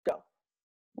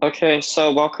Okay,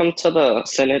 so welcome to the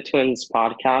Cine Twins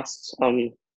podcast.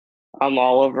 I'm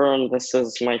Oliver, and this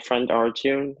is my friend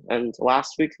Arjun. And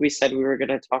last week we said we were going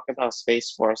to talk about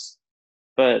Space Force,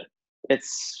 but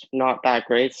it's not that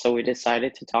great, so we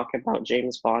decided to talk about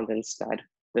James Bond instead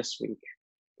this week.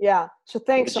 Yeah. So Would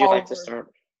thanks, you like to Oliver. start?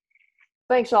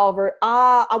 Thanks, Oliver.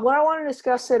 What I want to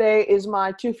discuss today is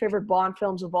my two favorite Bond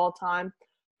films of all time.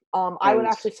 I would And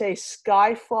have to say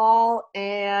Skyfall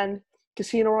and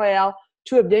Casino Royale,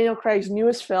 two of Daniel Craig's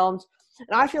newest films.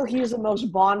 And I feel he's the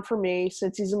most Bond for me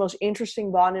since he's the most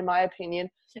interesting Bond in my opinion,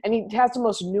 and he has the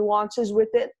most nuances with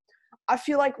it. I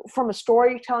feel like from a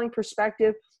storytelling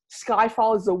perspective,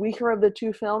 Skyfall is the weaker of the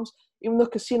two films, even though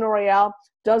Casino Royale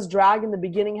does drag in the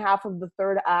beginning half of the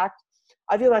third act.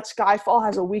 I feel that Skyfall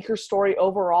has a weaker story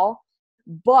overall,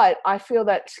 but I feel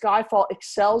that Skyfall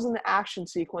excels in the action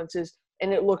sequences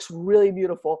and it looks really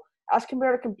beautiful. As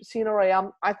compared to Casino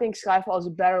Royale, I think Skyfall is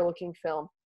a better looking film.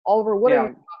 Oliver, what are your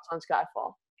yeah, thoughts on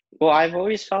Skyfall? well, I've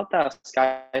always felt that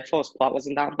Skyfall's plot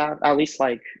wasn't that bad, at least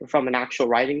like from an actual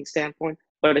writing standpoint,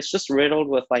 but it's just riddled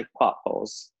with like plot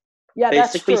holes. Yeah,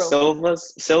 that's Basically true.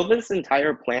 Silva's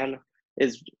entire plan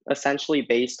is essentially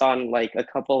based on like a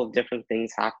couple of different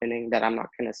things happening that I'm not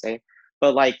gonna say.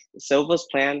 But like Silva's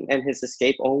plan and his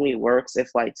escape only works if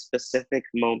like specific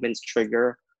moments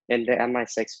trigger in the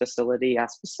MI6 facility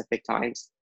at specific times.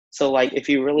 So like if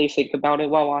you really think about it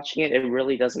while watching it, it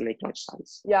really doesn't make much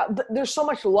sense. Yeah, there's so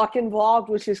much luck involved,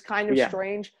 which is kind of Yeah.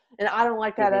 strange, and I don't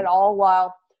like that at Hmm. all.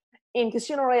 While in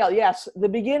Casino Royale, yes, the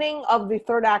beginning of the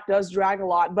third act does drag a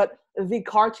lot, but the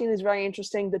car scene is very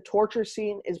interesting. The torture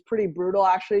scene is pretty brutal,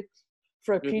 actually,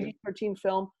 for a Hmm. PG-13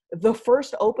 film. The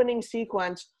first opening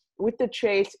sequence with the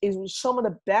chase is some of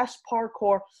the best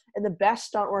parkour and the best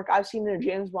stunt work I've seen in a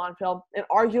James Bond film, and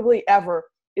arguably ever.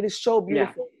 It is so Yeah.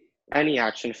 beautiful. Any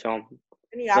action film.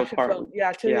 Any The action part film,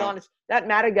 yeah, to be yeah. honest, that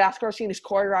Madagascar scene is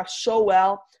choreographed so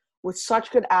well with such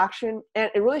good action,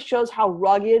 and it really shows how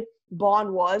rugged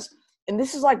Bond was. And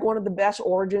this is like one of the best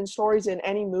origin stories in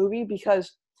any movie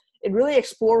because it really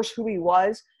explores who he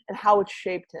was and how it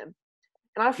shaped him.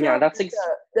 And I feel Yeah, like that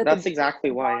the that's beginning exactly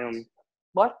of why Bond's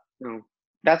what? no.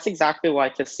 That's exactly why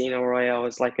Casino Royale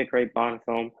is like a great Bond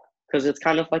film because it's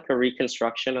kind of like a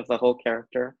reconstruction of the whole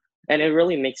character, and it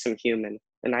really makes him human,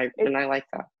 and I It and I like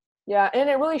that. Yeah, and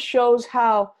it really shows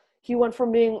how he went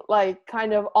from being like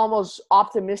kind of almost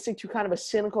optimistic to kind of a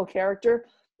cynical character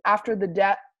after the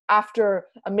death after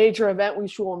a major event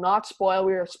which we will not spoil.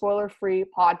 We are a spoiler-free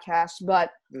podcast,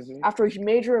 but Hmm. after a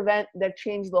major event that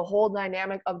changed the whole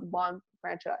dynamic of the Bond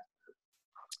franchise.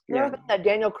 Yeah, Another thing that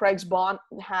Daniel Craig's Bond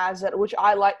has that which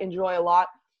I like enjoy a lot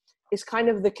is kind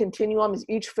of the continuum is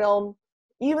each film,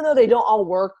 even though they don't all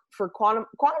work for Quantum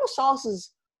of Solace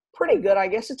is pretty good. I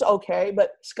guess it's okay,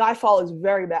 but Skyfall is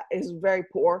very bad, is very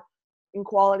poor in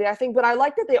quality, I think. But I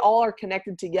like that they all are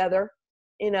connected together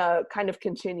in a kind of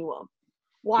continuum, hmm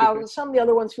while some of the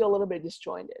other ones feel a little bit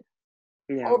disjointed.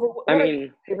 yeah. Oliver, I what are mean, your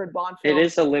favorite Bond it films?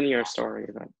 is a linear story,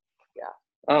 but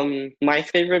Yeah, my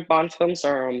favorite Bond films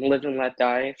are Live and Let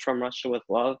Die, From Russia with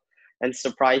Love, and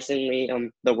surprisingly,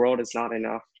 The World Is Not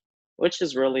Enough, which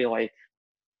is really like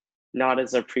not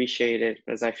as appreciated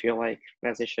as I feel like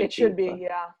as it should it be, should be. but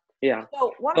Yeah. yeah.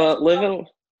 So But live and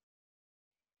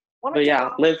why don't but you yeah, tell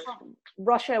me live from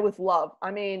Russia with Love?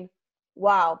 I mean,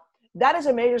 wow, that is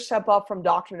a major step up from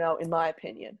Doctor No, in my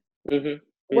opinion. hmm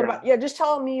What yeah. about yeah? Just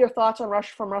tell me your thoughts on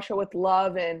Russia from Russia with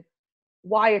Love and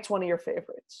why it's one of your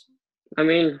favorites. I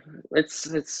mean, it's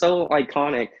so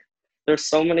iconic. There's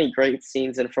so many great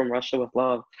scenes in From Russia with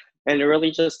Love, and it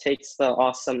really just takes the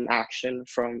awesome action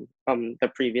from the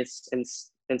previous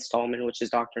installment, which is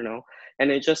Doctor No, and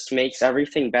it just makes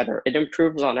everything better. It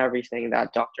improves on everything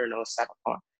that Doctor No set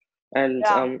upon. And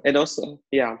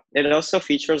Yeah, it also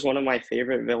features one of my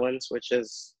favorite villains, which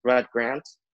is Red Grant.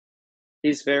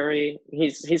 He's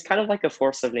kind of like a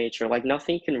force of nature. Like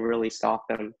nothing can really stop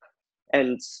him.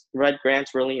 And Red Grant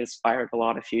really inspired a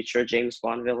lot of future James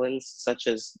Bond villains, such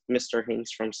as Mr.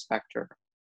 Hinks from Spectre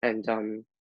and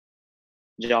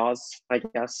Jaws, I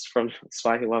guess, from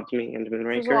Spy Who Loved Me and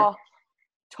first of Moonraker. all,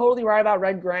 totally right about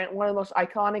Red Grant, one of the most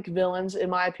iconic villains in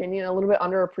my opinion, a little bit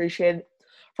underappreciated.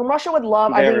 From Russia with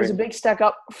Love, I think is a Very, big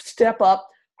step up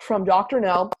from Doctor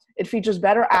No. It features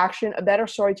better action, a better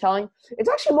storytelling. It's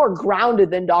actually more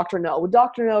grounded than Doctor No. With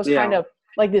Doctor No is kind yeah, of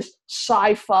like this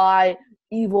sci-fi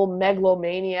evil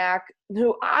megalomaniac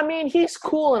who I mean he's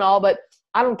cool and all, but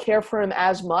I don't care for him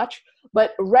as much.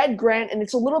 But Red Grant, and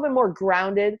it's a little bit more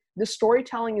grounded. The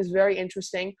storytelling is very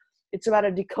interesting. It's about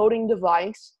a decoding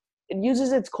device. It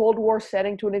uses its Cold War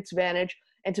setting to its advantage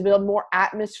and to build more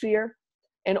atmosphere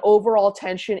and overall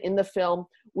tension in the film,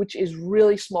 which is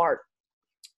really smart.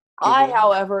 I,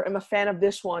 however, am a fan of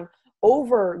this one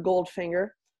over Goldfinger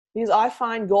because I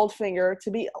find Goldfinger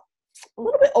to be a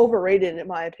little bit overrated in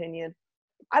my opinion.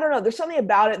 I don't know. There's something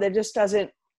about it that just doesn't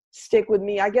stick with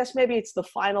me. I guess maybe it's the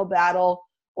final battle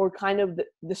or kind of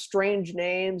the strange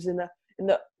names and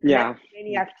the Yeah.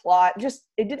 maniac plot. Just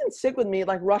it didn't stick with me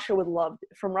like Russia with Love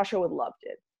from Russia with Love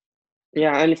did.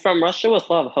 Yeah, and From Russia with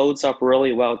Love holds up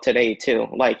really well today too.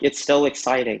 Like it's still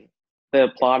exciting. The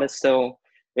plot is still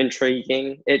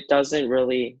intriguing. It doesn't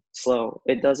really slow.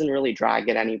 It doesn't really drag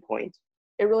at any point.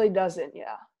 It really doesn't.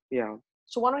 Yeah. Yeah.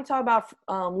 So why don't we talk about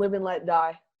Live and Let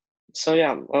Die? So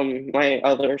yeah, my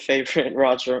other favorite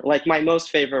Roger, like my most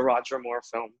favorite Roger Moore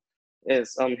film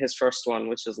is his first one,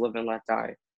 which is Live and Let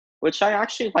Die, which I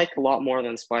actually like a lot more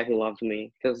than Spy Who Loved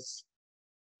Me because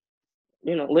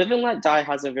Live and Let Die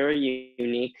has a very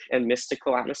unique and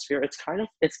mystical atmosphere. It's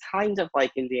kind of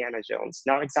like Indiana Jones,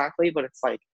 not exactly, but it's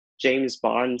like James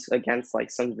Bond against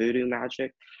like some voodoo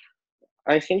magic.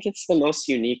 I think it's the most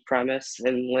unique premise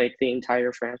in like the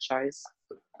entire franchise.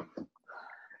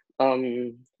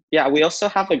 Um, yeah, we also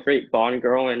have a great Bond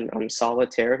girl in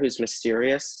Solitaire who's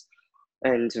mysterious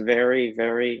and very,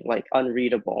 very like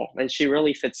unreadable, and she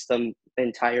really fits the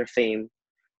entire theme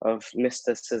of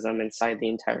mysticism inside the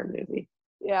entire movie.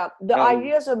 Yeah, the Um,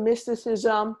 ideas of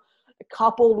mysticism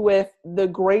coupled with the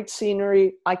great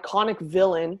scenery, iconic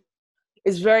villain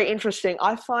is very interesting.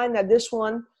 I find that this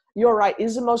one, you're right,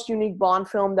 is the most unique Bond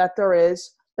film that there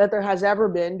has ever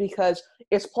been because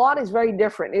its plot is very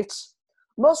different. It's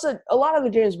a lot of the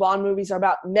James Bond movies are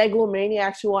about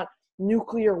megalomaniacs who want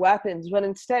nuclear weapons, but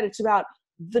instead it's about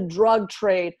the drug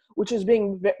trade, which was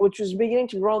beginning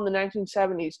to grow in the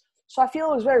 1970s. So I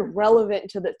feel it was very relevant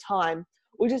to the time,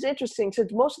 which is interesting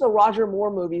since most of the Roger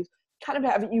Moore movies kind of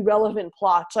have irrelevant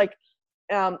plots. Like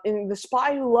in The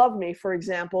Spy Who Loved Me, for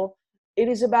example, it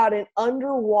is about an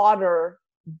underwater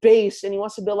base, and he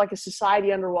wants to build like a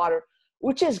society underwater,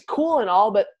 which is cool and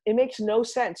all, but it makes no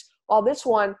sense. While this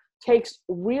one takes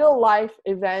real life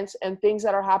events and things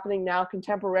that are happening now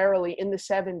contemporarily in the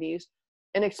 70s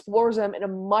and explores them in a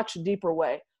much deeper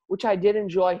way, which I did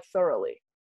enjoy thoroughly.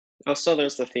 Also,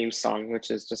 there's the theme song,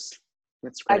 which is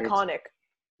it's great. Iconic.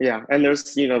 Yeah, and there's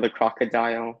the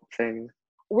crocodile thing.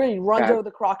 Where he runs That over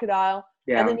the crocodile,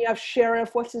 and yeah, then you have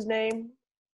Sheriff, what's his name?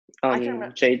 I can't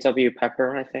remember. J.W.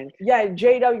 Pepper, I think. Yeah,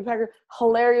 J.W. Pecker,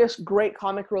 hilarious, great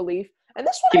comic relief. And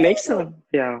this one, He I think,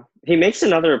 makes he makes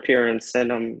another appearance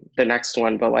in the next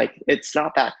one, but like it's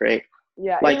not that great.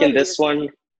 yeah, it Like in really this is. one,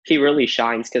 he really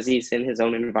shines because he's in his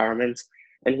own environment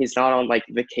and he's not on like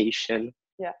vacation.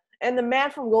 Yeah, and the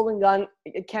Man from Golden Gun,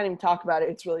 I can't even talk about it.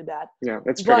 It's really bad. Yeah,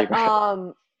 it's pretty But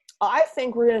bad. I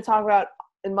think we're going to talk about,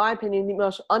 in my opinion, the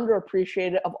most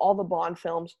underappreciated of all the Bond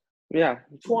films, Yeah,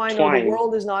 Twine or The Twine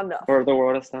World Is Not Enough. or The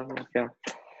World Is Not Enough. Yeah,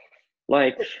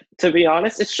 like to be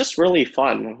honest, it's just really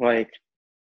fun. Like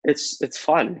it's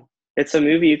fun. It's a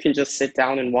movie you can just sit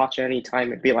down and watch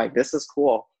anytime and be like, this is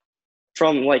cool.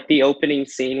 From like the opening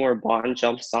scene where Bond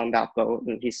jumps on that boat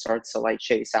and he starts to like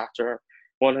chase after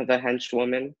one of the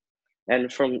henchwomen,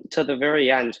 and from to the very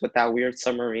end with that weird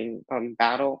submarine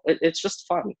battle, it's just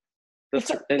fun. It's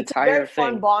a very Entire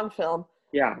fun thing, Bond film.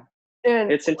 yeah,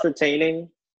 And, it's entertaining.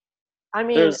 I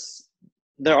mean,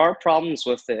 There are problems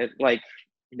with it, like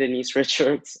Denise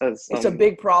Richards as it's a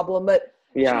big problem, but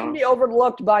she can yeah, be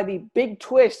overlooked by the big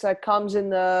twist that comes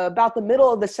in about the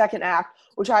middle of the second act,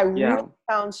 which I really yeah,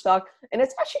 found stuck. And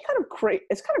it's actually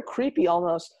it's kind of creepy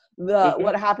almost hmm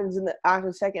what happens in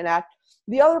the second act.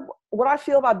 What I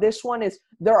feel about this one is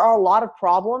there are a lot of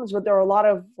problems, but there are a lot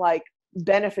of like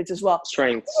benefits as well. I think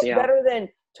strengths, it's yeah, better than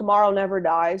Tomorrow Never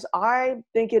Dies. I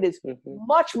think it is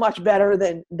much, much better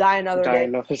than Die Another Die Day.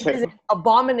 Another It is Day. an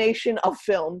abomination of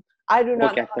film. I do We'll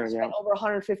not know get how there, to yeah. spend over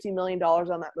 $150 million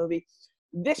on that movie.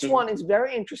 This hmm one is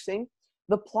very interesting.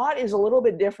 The plot is a little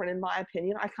bit different, in my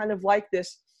opinion. I kind of like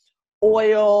this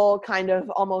oil, kind of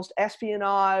almost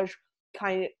espionage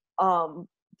kind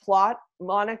plot. And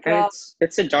Monica,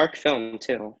 it's a dark film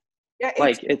too. yeah,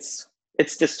 Like it's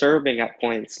disturbing at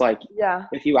points. Like yeah,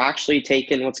 if you actually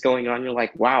take in what's going on, you're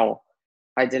like, wow,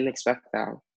 I didn't expect that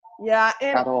yeah.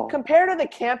 And at all. compared to the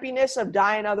campiness of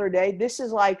Die Another Day, this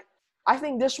is like, I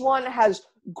think this one has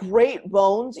great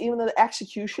bones, even though the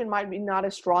execution might be not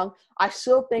as strong. I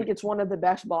still think it's one of the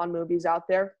best Bond movies out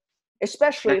there,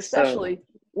 especially Next,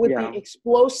 with the yeah,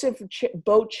 explosive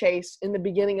boat chase in the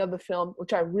beginning of the film,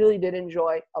 which I really did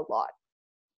enjoy a lot.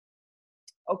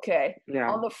 Okay, yeah,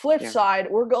 on the flip yeah. side,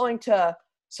 we're going to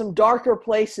some darker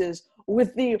places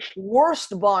with the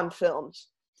worst Bond films.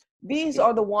 These Mhm.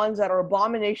 are the ones that are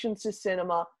abominations to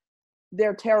cinema.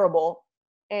 They're terrible,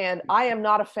 and I am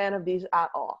not a fan of these at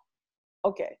all.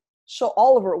 Okay, So,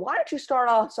 Oliver, why don't you start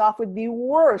us off with the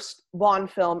worst Bond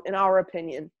film, in our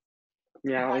opinion?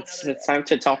 Yeah, Die it's time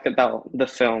to talk about the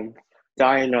film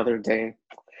Die Another Day.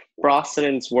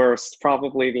 Brosnan's worst,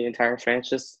 probably the entire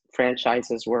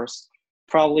franchise's worst,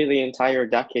 probably the entire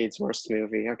decade's worst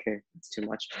movie. Okay, it's too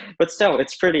much, but still,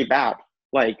 it's pretty bad.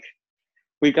 Like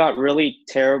we got really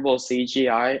terrible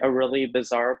CGI, a really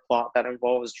bizarre plot that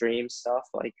involves dream stuff.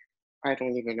 Like I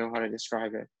don't even know how to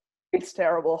describe it. It's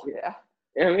terrible. Yeah.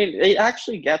 I mean, it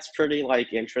actually gets pretty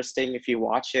like interesting if you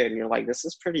watch it and you're like, this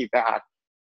is pretty bad.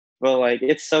 But like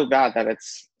it's so bad that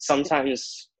it's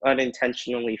sometimes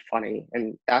unintentionally funny,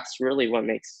 and that's really what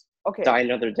makes Okay. Die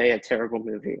Another Day a terrible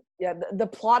movie. Yeah, the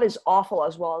plot is awful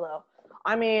as well, though.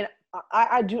 I mean,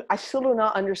 I still do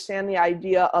not understand the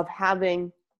idea of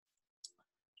having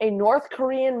a North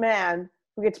Korean man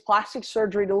who gets plastic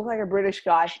surgery to look like a British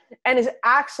guy, and his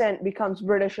accent becomes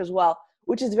British as well,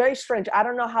 which is very strange. I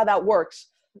don't know how that works.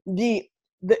 The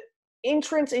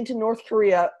entrance into North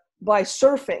Korea by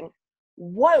surfing,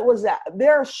 what was that?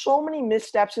 There are so many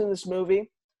missteps in this movie.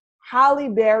 Halle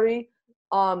Berry,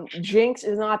 Jinx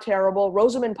is not terrible.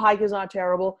 Rosamund Pike is not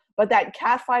terrible, but that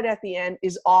cat fight at the end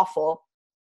is awful.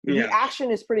 The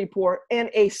action is pretty poor, and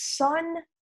a sun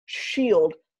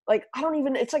shield. Like, I don't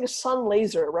even, it's like a sun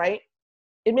laser, right?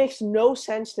 It makes no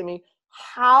sense to me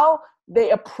how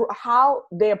they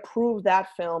approve that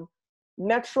film.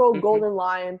 Metro Golden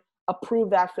Lion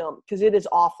approved that film because it is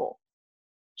awful.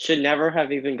 Should never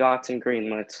have even gotten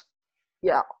greenlit.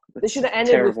 Yeah, they should have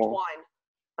ended with Twine.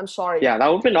 I'm sorry. Yeah, that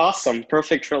would have been awesome.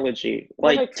 Perfect trilogy.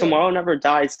 Like Tomorrow Never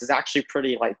Dies is actually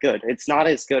pretty like good. It's not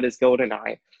as good as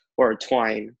GoldenEye or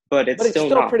Twine, but it's still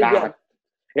not pretty bad. good.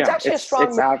 It's actually a strong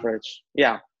movie. Average.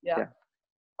 Yeah.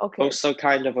 Okay. Also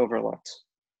kind of overlooked.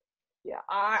 Yeah,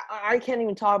 I can't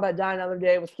even talk about Die Another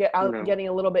Day without getting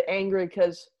a little bit angry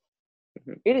because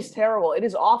it is terrible. It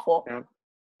is awful. Yeah.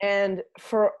 And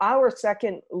for our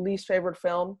second least favorite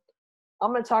film,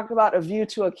 I'm going to talk about A View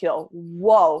to a Kill.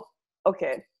 Whoa.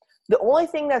 Okay. The only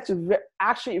thing that's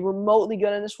actually remotely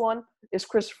good in this one is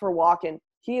Christopher Walken.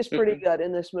 He is pretty good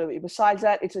in this movie. Besides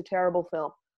that, it's a terrible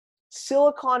film.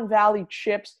 Silicon Valley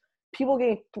chips, people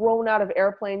getting thrown out of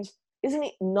airplanes. Isn't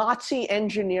it Nazi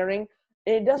engineering?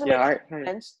 It doesn't make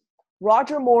sense.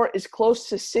 Roger Moore is close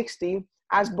to 60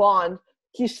 as Bond.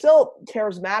 He's still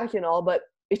charismatic and all, but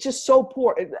it's just so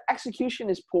poor. The execution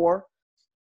is poor.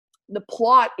 The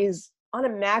plot is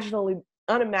unimaginably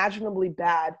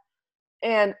bad.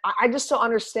 And I just don't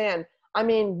understand. I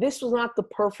mean, this was not the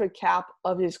perfect cap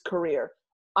of his career.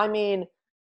 I mean,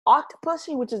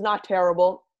 Octopussy, which is not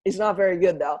terrible, is not very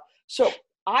good, though. So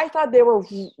I thought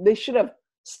they should have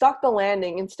stuck the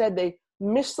landing. Instead, they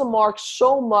missed the mark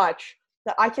so much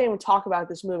that I can't even talk about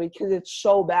this movie because it's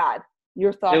so bad.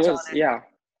 Your thoughts on it? Yeah.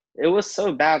 It was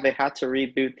so bad they had to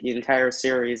reboot the entire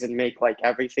series and make like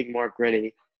everything more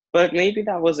gritty. But maybe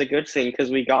that was a good thing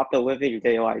because we got The Living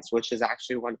Daylights, which is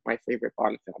actually one of my favorite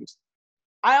Bond films.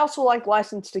 I also like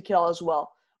License to Kill as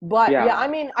well. But yeah, I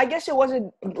mean, I guess it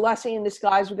wasn't blessing in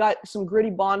disguise. We got some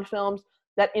gritty Bond films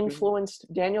that influenced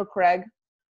Daniel Craig.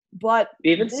 But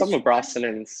even some of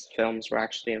Brosnan's films were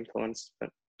actually influenced. But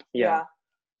yeah.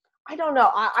 I don't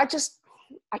know. I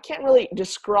can't really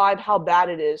describe how bad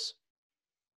it is.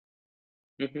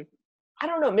 I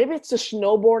don't know. Maybe it's the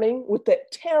snowboarding with the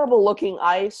terrible looking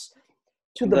ice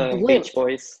to the blimp. Beach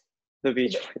Boys. The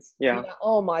Beach Boys. Yeah.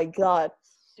 Oh my God.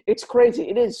 It's crazy.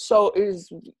 It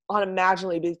is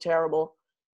unimaginably terrible.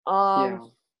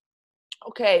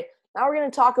 Okay. Now we're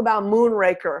going to talk about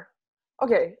Moonraker.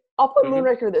 Okay. I'll put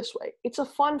Moonraker this way. It's a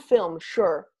fun film,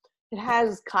 sure. It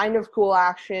has kind of cool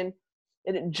action.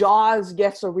 And Jaws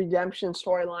gets a redemption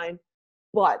storyline.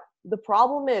 But the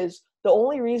problem is, the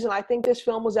only reason I think this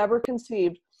film was ever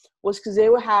conceived was because they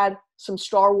had some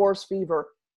Star Wars fever.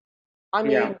 I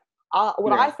mean,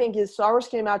 I think is Star Wars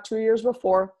came out 2 years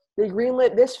before. They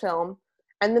greenlit this film,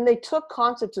 and then they took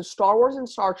concepts of Star Wars and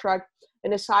Star Trek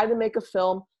and decided to make a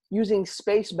film using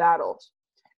space battles.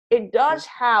 It does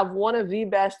have one of the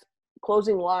best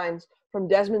closing lines from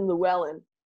Desmond Llewellyn.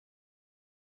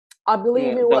 I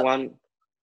believe it was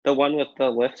the one with the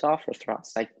liftoff or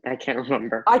thrust. I can't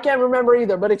remember. I can't remember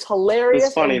either, but it's hilarious.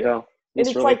 It's funny though.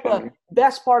 It's really like funny. The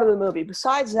best part of the movie.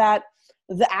 Besides that,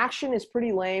 the action is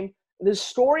pretty lame. The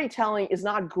storytelling is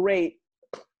not great.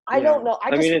 I don't know.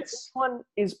 I think this one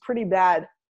is pretty bad.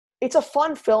 It's a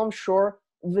fun film, sure.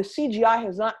 The CGI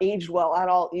has not aged well at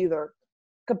all either.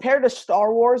 Compared to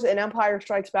Star Wars and Empire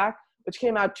Strikes Back, which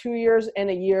came out 2 years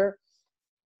and a year,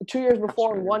 2 years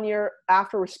before and 1 year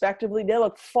after, respectively, they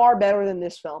look far better than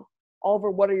this film.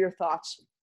 Oliver, what are your thoughts?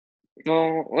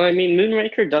 Well, I mean,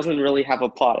 Moonraker doesn't really have a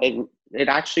plot. It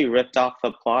actually ripped off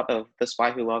the plot of The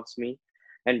Spy Who Loves Me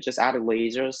and just added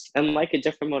lasers and like a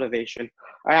different motivation.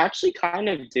 I actually kind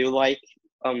of do like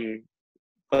um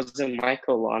was it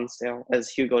Michael Lonsdale as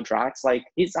Hugo Drax? Like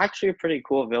he's actually a pretty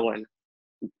cool villain.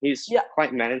 He's Yeah.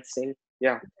 quite menacing.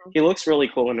 Yeah. He looks really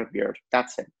cool in a beard.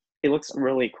 That's it. He looks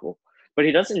really cool. But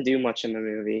he doesn't do much in the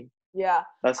movie. Yeah.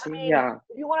 Does I he? mean, Yeah.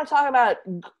 if you want to talk about,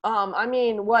 I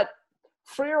mean, what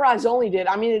For Your Eyes Only did,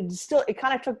 I mean, it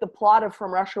kind of took the plot of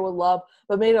From Russia with Love,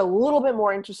 but made it a little bit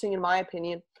more interesting, in my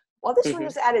opinion. While this one Hmm.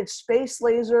 just added space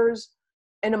lasers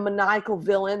and a maniacal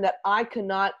villain that I could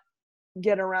not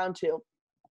get around to.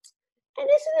 And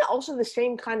isn't it also the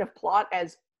same kind of plot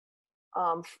as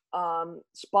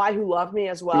Spy Who Loved Me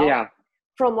as well? Yeah.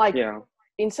 From like, Yeah.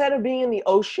 instead of being in the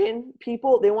ocean, they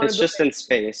want to It's build just in it's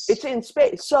space. in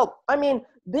space. So I mean,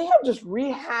 they have just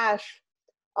rehashed.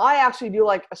 I actually do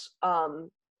like the Spy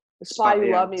Spy, Who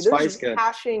yeah. Loved Me. They're Spy's just good.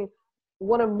 rehashing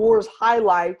one of Moore's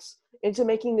highlights into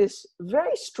making this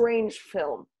very strange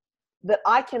film that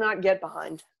I cannot get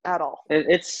behind at all.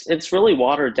 It's really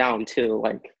watered down too.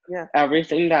 Like Yeah,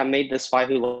 everything that made The Spy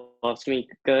Who Loves Me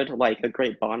good, like a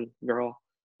great Bond girl,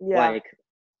 yeah. like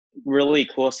really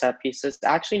cool set pieces.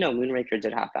 Actually, no, Moonraker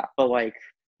did have that, but like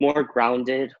more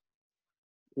groundedness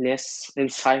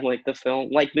inside like the film.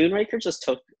 Like Moonraker just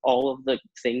took all of the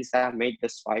things that made The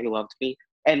Spy Who Loved Me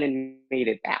and then made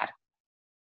it bad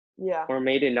Yeah, or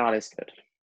made it not as good.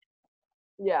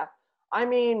 yeah. I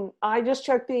mean, I just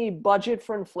checked the budget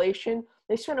for inflation.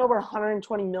 They spent over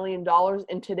 $120 million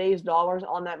in today's dollars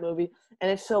on that movie,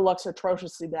 and it still looks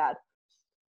atrociously bad.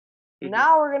 Hmm.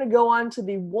 Now we're going to go on to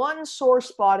the one sore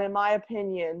spot, in my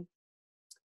opinion,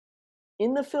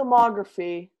 in the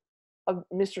filmography of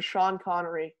Mr. Sean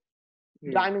Connery.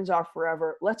 Diamonds Are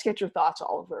Forever. Let's get your thoughts,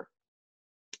 Oliver.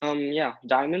 Yeah,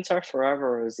 Diamonds Are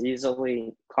Forever is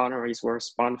easily Connery's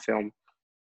worst Bond film.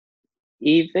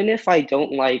 Even if I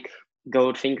don't like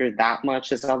Goldfinger that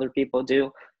much as other people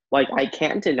do, like I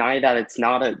can't deny that it's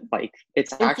not a like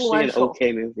it's actually an Influential.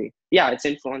 okay movie. Yeah, it's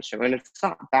influential and it's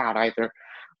not bad either.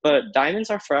 But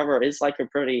Diamonds Are Forever is like a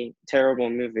pretty terrible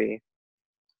movie.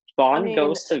 I Bond mean,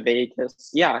 goes to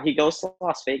Vegas. Yeah, he goes to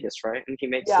Las Vegas, right? And he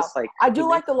makes yeah, this like I he do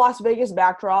like makes the Las Vegas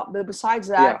backdrop, but besides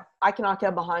that, yeah, I cannot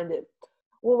get behind it.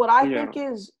 Well, what I yeah.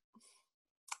 think is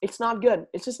it's not good.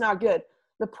 It's just not good.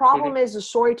 The problem Hmm. is the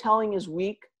storytelling is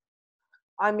weak.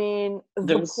 I mean, the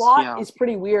There's plot yeah. is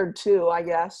pretty weird too, I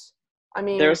guess. I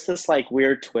mean, There's this like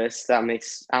weird twist that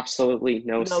makes absolutely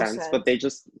no no sense, but sense. they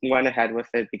just went ahead with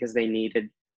it because they needed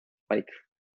like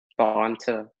Bond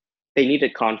to they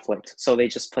needed conflict, so they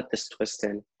just put this twist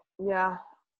in. Yeah.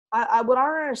 I what I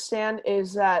don't understand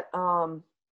is that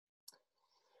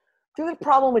the other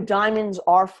problem with Diamonds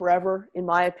Are Forever, in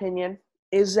my opinion,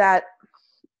 is that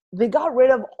they got rid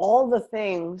of all the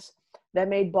things that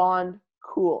made Bond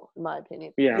cool, in my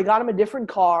opinion. They Yeah. got him a different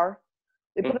car.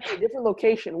 They put Mm. him in a different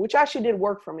location, which actually did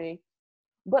work for me.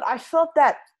 But I felt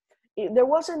that there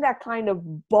wasn't that kind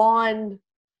of Bond.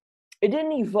 It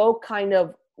didn't evoke kind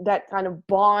of that kind of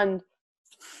Bond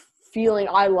feeling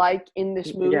I like in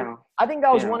this movie. Yeah. I think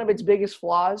that was Yeah. one of its biggest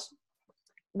flaws.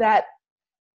 That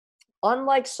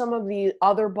unlike some of the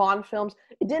other Bond films,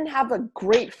 it didn't have a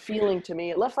great feeling to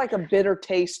me. It left like a bitter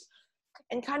taste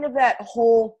and kind of that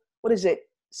whole, what is it,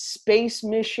 space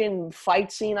mission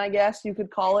fight scene, I guess you could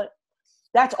call it.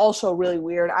 That's also really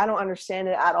weird. I don't understand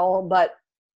it at all, but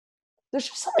there's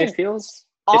just It something feels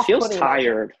it feels off-putting about it.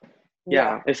 tired.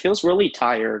 Yeah. Yeah, it feels really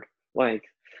tired. Like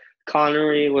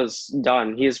Connery was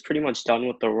done. He was pretty much done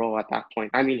with the role at that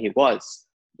point. I mean, he was.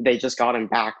 They just got him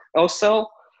back. Also,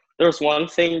 there's one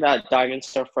thing that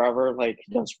Diamonds Are Forever like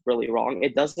does really wrong.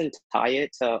 It doesn't tie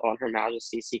it to On Her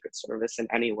Majesty's Secret Service in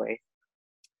any way.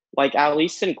 Like at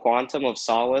least in Quantum of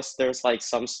Solace, there's like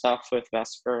some stuff with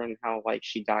Vesper and how like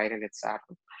she died and it's sad.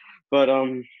 But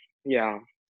yeah.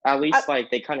 At I, least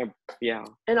like they kind of yeah.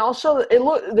 and also,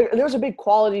 there's a big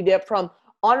quality dip from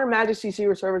On Her Majesty's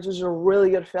Secret Service, which is a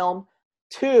really good film,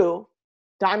 to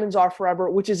Diamonds Are Forever,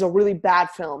 which is a really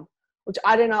bad film, which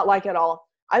I did not like at all.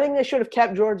 I think they should have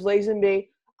kept George Lazenby.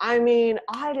 I mean,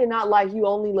 I did not like You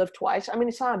Only Live Twice. I mean,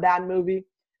 it's not a bad movie.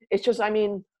 It's just, I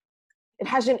mean, it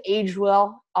hasn't aged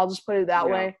well. I'll just put it that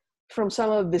Yeah. way. From some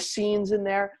of the scenes in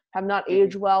there have not Mhm.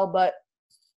 aged well, but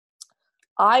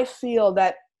I feel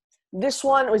that this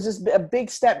one was just a big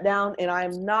step down, and I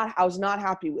was not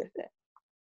happy with it.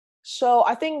 So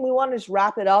I think we want to just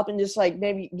wrap it up and just like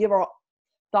maybe give our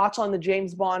thoughts on the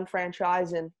James Bond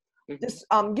franchise and Mhm. just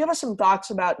give us some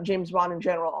thoughts about James Bond in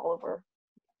general, Oliver.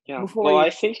 Yeah. Before Well, we, I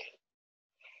think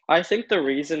I think the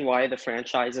reason why the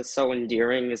franchise is so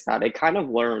endearing is that it kind of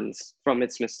learns from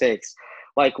its mistakes.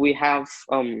 Like we have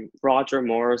Roger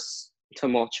Moore's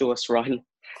tumultuous run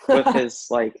with his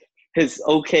his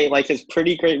okay, like his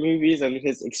pretty great movies and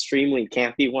his extremely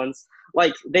campy ones.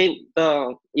 Like the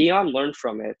Eon learned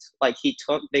from it. Like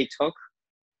they took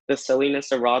the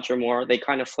silliness of Roger Moore, they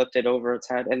kind of flipped it over its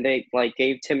head, and they like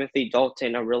gave Timothy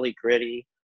Dalton a really gritty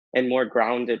and more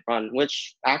grounded run,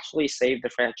 which actually saved the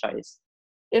franchise.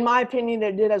 In my opinion,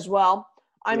 it did as well.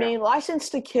 I Yeah, mean, License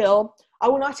to Kill, I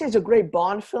would not say it's a great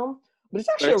Bond film, but it's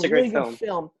but actually it's a a great really good film.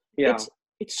 film. Yeah.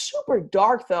 It's super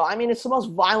dark though. I mean, it's the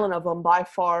most violent of them by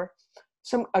far.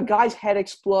 A guy's head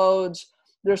explodes.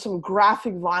 There's some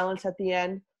graphic violence at the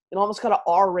end. It almost got an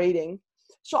R rating.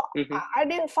 So Hmm. I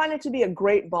didn't find it to be a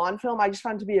great Bond film. I just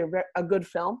found it to be a good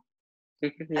film. Yeah.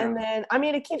 And then, I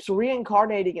mean, it keeps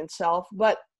reincarnating itself,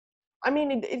 but I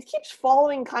mean, it keeps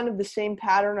following kind of the same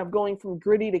pattern of going from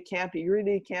gritty to campy,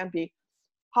 gritty to campy.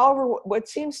 However, what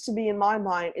seems to be in my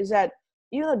mind is that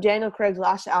even though Daniel Craig's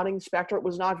last outing, Spectre,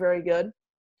 was not very good,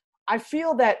 I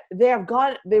feel that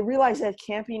they realize that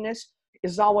campiness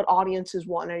is not what audiences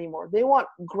want anymore. They want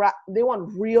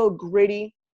real,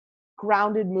 gritty,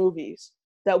 grounded movies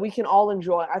that we can all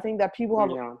enjoy. I think that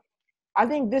Yeah. I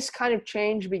think this kind of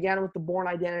change began with the Bourne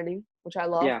Identity, which I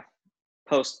love. Yeah.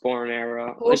 Post-born The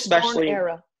era, post-Bourne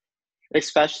era,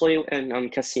 especially in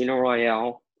Casino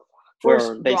Royale, first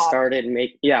where they drop. started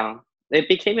make yeah, it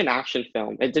became an action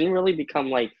film. It didn't really become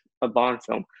like a Bond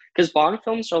film because Bond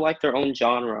films are like their own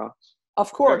genre. Of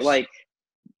They're course, like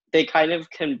they kind of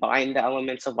combine the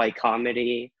elements of like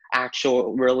comedy,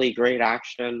 actual really great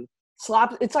action.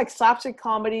 it's like slapstick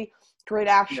comedy, great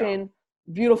Yeah. action,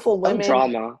 beautiful Some women, a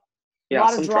drama. Yeah, lot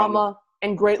of some drama. drama,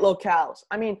 and great locales.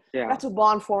 I mean, Yeah. that's a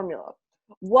Bond formula.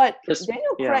 What Just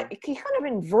Daniel yeah. Craig, he kind of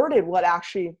inverted what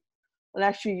actually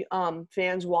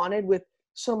fans wanted with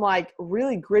some like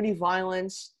really gritty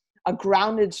violence, a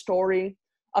grounded story,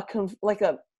 like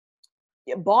a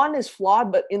yeah, Bond is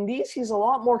flawed, but in these he's a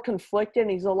lot more conflicted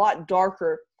and he's a lot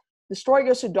darker. The story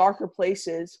goes to darker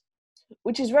places,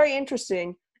 which is very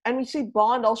interesting. And we see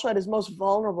Bond also at his most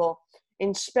vulnerable.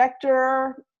 In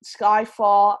Spectre,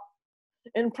 Skyfall,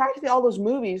 in practically all those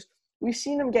movies, we've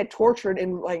seen him get tortured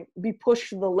and like be pushed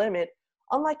to the limit.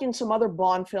 Unlike in some other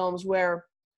Bond films where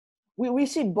we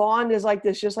see Bond as like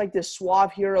this, just like this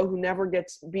suave hero who never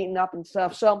gets beaten up and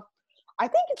stuff. So I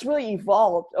think it's really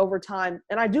evolved over time,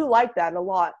 and I do like that a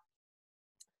lot.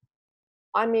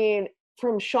 I mean,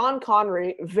 from Sean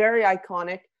Connery, very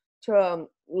iconic, to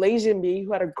Lazenby,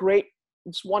 who had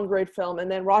just one great film, and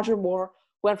then Roger Moore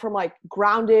went from like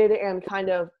grounded and kind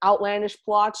of outlandish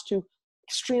plots to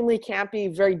extremely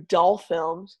campy, very dull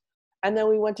films. And then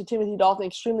we went to Timothy Dalton,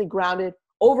 extremely grounded,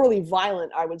 overly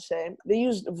violent, I would say. They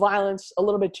used violence a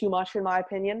little bit too much, in my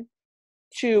opinion.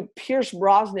 To Pierce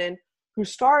Brosnan, who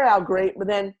started out great, but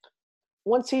then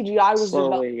once CGI was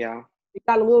developed, slowly, yeah. it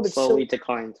got a little bit silly. Slowly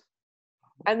declined.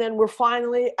 And then we're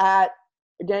finally at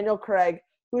Daniel Craig,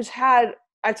 who's had,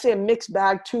 I'd say, a mixed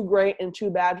bag, two great and two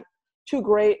bad, two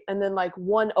great, and then like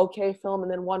one okay film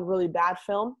and then one really bad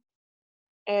film.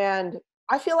 And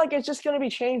I feel like it's just going to be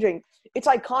changing. It's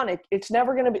iconic. It's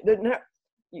never going to be,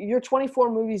 you're 24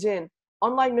 movies in.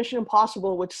 Unlike Mission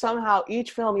Impossible, which somehow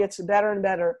each film gets better and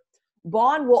better,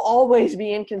 Bond will always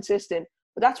be inconsistent.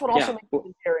 But that's what also Yeah. makes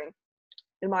it endearing,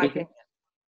 in my Hmm. opinion.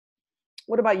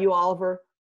 What about you, Oliver?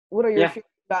 What are your Yeah. feelings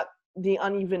about the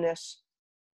unevenness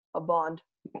of Bond?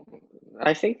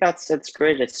 I think that's its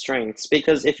greatest strengths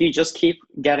because if you just keep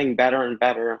getting better and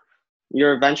better,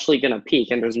 you're eventually going to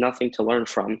peak and there's nothing to learn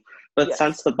from. But Yes.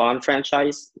 since the Bond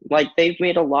franchise, like they've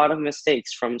made a lot of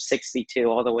mistakes from 62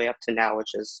 all the way up to now,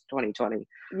 which is 2020.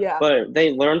 Yeah. But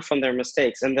they learn from their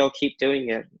mistakes and they'll keep doing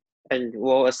it. And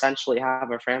we'll essentially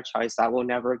have a franchise that will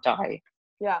never die.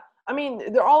 Yeah. I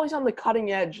mean, they're always on the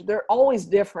cutting edge. They're always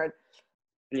different.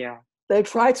 Yeah. They've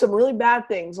tried some really bad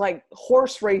things like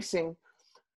horse racing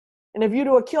and A View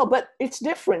to a Kill, but it's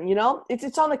different, you know?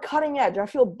 It's on the cutting edge. I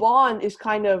feel Bond is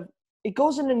kind of, it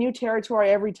goes into new territory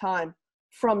every time.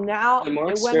 From now, And more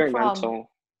it went from,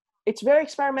 experimental. it's very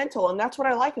experimental, and that's what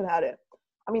I like about it.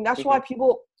 I mean, that's Hmm. why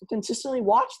people consistently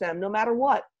watch them no matter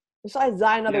what. Besides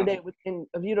Die Another Yeah. Day in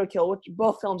A View to a Kill, which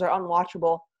both films are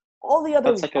unwatchable, all the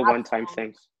other That's like a bad one-time films,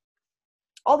 thing.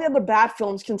 all the other bad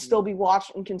films can still be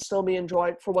watched and can still be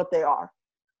enjoyed for what they are.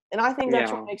 And I think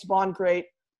that's what Yeah. makes Bond great,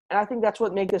 and I think that's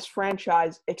what makes this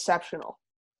franchise exceptional.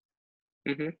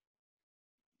 Hmm.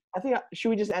 I think should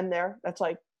we just end there? That's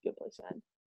like a good place to end.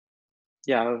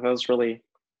 Yeah, that was really,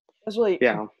 That's really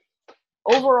yeah.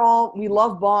 overall, we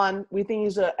love Bond. We think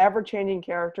he's an ever-changing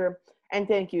character, and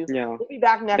thank you. Yeah. We'll be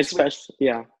back next week. Especially,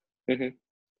 yeah. Hmm.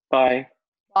 Bye.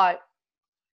 Bye.